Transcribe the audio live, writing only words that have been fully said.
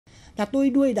là tôi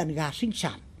nuôi đàn gà sinh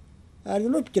sản,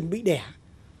 nó chuẩn bị đẻ.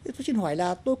 Thế tôi xin hỏi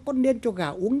là tôi có nên cho gà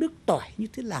uống nước tỏi như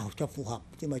thế nào cho phù hợp?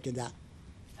 Xin mời chuyên gia.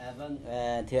 Vâng,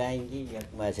 thưa anh, cái việc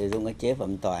mà sử dụng cái chế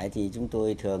phẩm tỏi thì chúng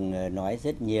tôi thường nói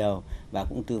rất nhiều và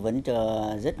cũng tư vấn cho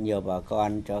rất nhiều bà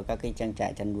con cho các cái trang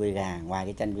trại chăn nuôi gà. Ngoài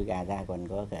cái chăn nuôi gà ra còn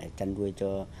có thể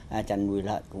chăn nuôi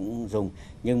lợn cũng dùng,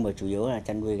 nhưng mà chủ yếu là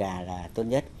chăn nuôi gà là tốt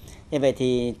nhất. Thế vậy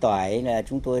thì tỏi là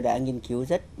chúng tôi đã nghiên cứu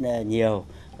rất nhiều,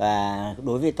 và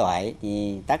đối với tỏi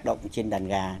thì tác động trên đàn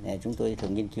gà này chúng tôi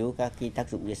thường nghiên cứu các cái tác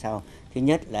dụng như sau. Thứ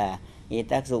nhất là cái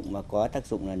tác dụng mà có tác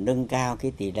dụng là nâng cao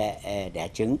cái tỷ lệ đẻ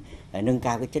trứng, nâng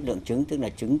cao cái chất lượng trứng, tức là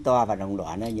trứng to và đồng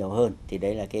đỏ nó nhiều hơn, thì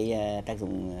đấy là cái tác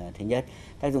dụng thứ nhất.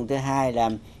 Tác dụng thứ hai là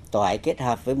tỏi kết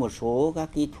hợp với một số các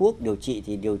cái thuốc điều trị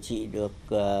thì điều trị được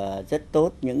rất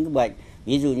tốt những cái bệnh,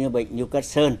 ví dụ như bệnh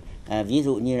Newcastle, ví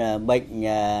dụ như là bệnh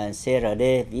CRD,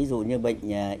 ví dụ như bệnh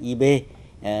IB,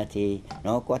 thì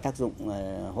nó có tác dụng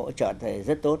hỗ trợ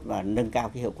rất tốt và nâng cao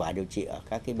cái hiệu quả điều trị ở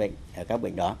các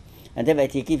bệnh đó. Thế vậy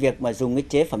thì cái việc mà dùng cái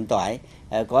chế phẩm tỏi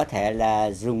có thể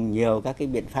là dùng nhiều các cái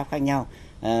biện pháp khác nhau.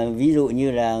 Ví dụ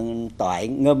như là tỏi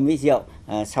ngâm với rượu,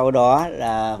 sau đó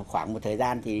là khoảng một thời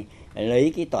gian thì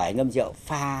lấy cái tỏi ngâm rượu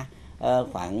pha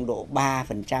khoảng độ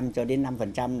 3% cho đến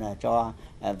 5% là cho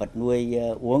vật nuôi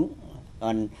uống.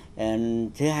 Còn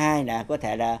thứ hai là có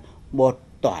thể là bột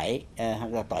tỏi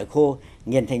hoặc là tỏi khô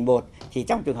nghiền thành bột, thì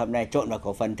trong trường hợp này trộn vào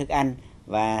khẩu phần thức ăn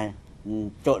và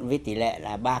trộn với tỷ lệ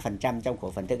là 3% trong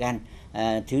khẩu phần thức ăn.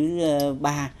 Thứ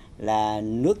ba là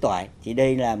nước tỏi, thì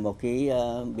đây là một cái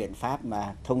biện pháp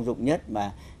mà thông dụng nhất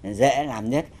mà dễ làm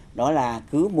nhất. Đó là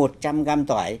cứ 100 gram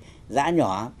tỏi giã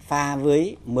nhỏ pha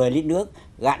với 10 lít nước,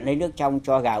 gạn lấy nước trong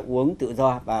cho gà uống tự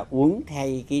do và uống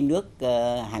thay cái nước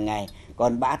hàng ngày.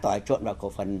 Còn bã tỏi trộn vào khẩu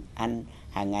phần ăn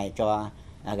hàng ngày cho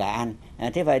gà ăn.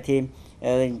 Thế vậy thì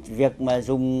việc mà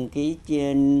dùng cái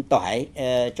tỏi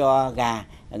cho gà,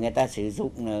 người ta sử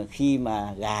dụng khi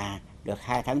mà gà được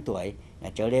 2 tháng tuổi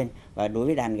trở lên, và đối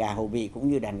với đàn gà hậu bị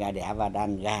cũng như đàn gà đẻ và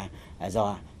đàn gà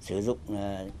giò sử dụng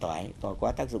tỏi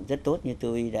có tác dụng rất tốt như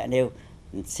tôi đã nêu: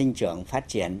 sinh trưởng, phát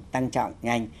triển, tăng trọng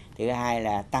nhanh. Thứ hai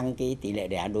là tăng cái tỷ lệ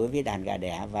đẻ đối với đàn gà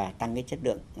đẻ và tăng cái chất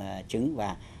lượng trứng,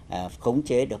 và khống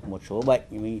chế được một số bệnh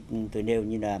như tôi nêu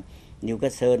như là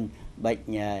Newcastle, bệnh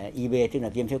IB tức là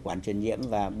viêm phế quản truyền nhiễm,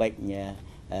 và bệnh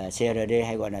CRD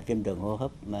hay gọi là viêm đường hô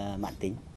hấp mãn tính.